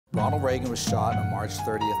Ronald Reagan was shot on March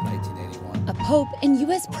 30th, 1981. A pope and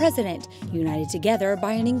U.S. president united together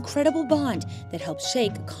by an incredible bond that helped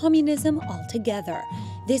shake communism altogether.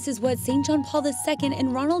 This is what St. John Paul II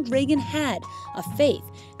and Ronald Reagan had, a faith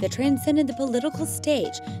that transcended the political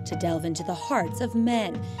stage to delve into the hearts of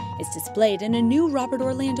men. It's displayed in a new Robert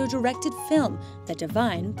Orlando-directed film, The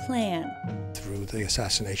Divine Plan. Through the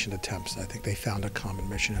assassination attempts, I think they found a common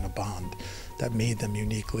mission and a bond that made them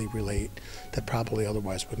uniquely relate that probably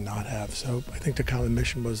otherwise would not have. So I think the common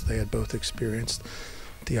mission was they had both experienced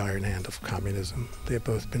the iron hand of communism. They had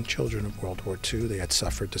both been children of World War II. They had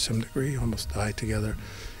suffered to some degree, almost died together.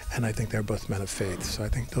 And I think they're both men of faith. So I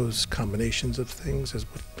think those combinations of things is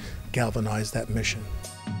what galvanized that mission.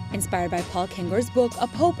 Inspired by Paul Kengor's book, A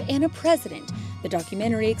Pope and a President, the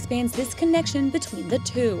documentary expands this connection between the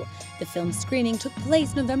two. The film's screening took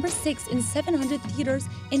place November 6 in 700 theaters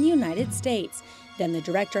in the United States. Then the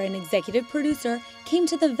director and executive producer came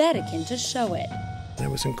to the Vatican to show it. It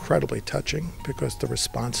was incredibly touching because the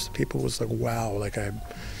response to people was like, wow, like I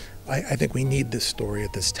think we need this story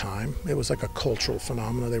at this time. It was like a cultural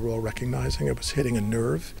phenomenon they were all recognizing. It was hitting a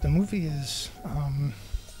nerve. The movie is,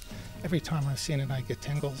 every time I've seen it, I get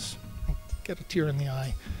tingles, I get a tear in the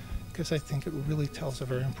eye, because I think it really tells a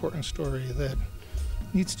very important story that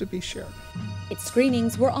needs to be shared. Its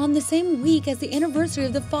screenings were on the same week as the anniversary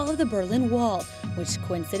of the fall of the Berlin Wall, which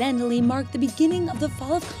coincidentally marked the beginning of the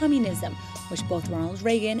fall of communism, which both Ronald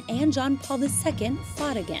Reagan and John Paul II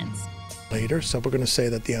fought against. Later, so we're going to say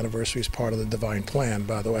that the anniversary is part of the Divine Plan,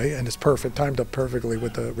 by the way, and it's perfect, timed up perfectly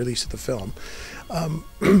with the release of the film.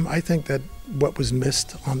 I think that what was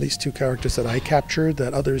missed on these two characters that I captured,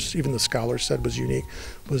 that others, even the scholars said was unique,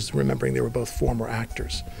 was remembering they were both former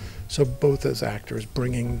actors. So both as actors,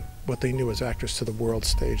 bringing what they knew as actors to the world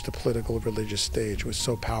stage, the political, religious stage, was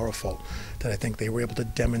so powerful that I think they were able to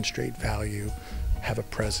demonstrate value, have a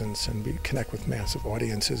presence, and connect with massive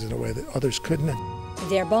audiences in a way that others couldn't.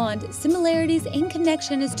 Their bond, similarities, and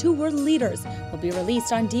connection as two world leaders will be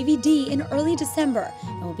released on DVD in early December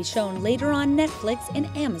and will be shown later on Netflix and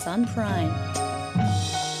Amazon Prime.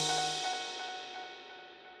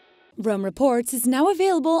 Rome Reports is now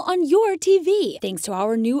available on your TV. Thanks to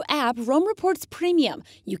our new app, Rome Reports Premium,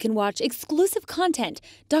 you can watch exclusive content,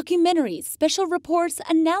 documentaries, special reports,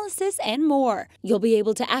 analysis, and more. You'll be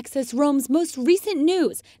able to access Rome's most recent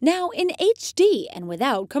news, now in HD and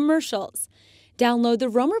without commercials. Download the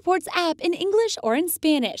Rome Reports app in English or in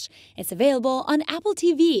Spanish. It's available on Apple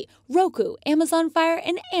TV, Roku, Amazon Fire,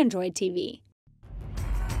 and Android TV.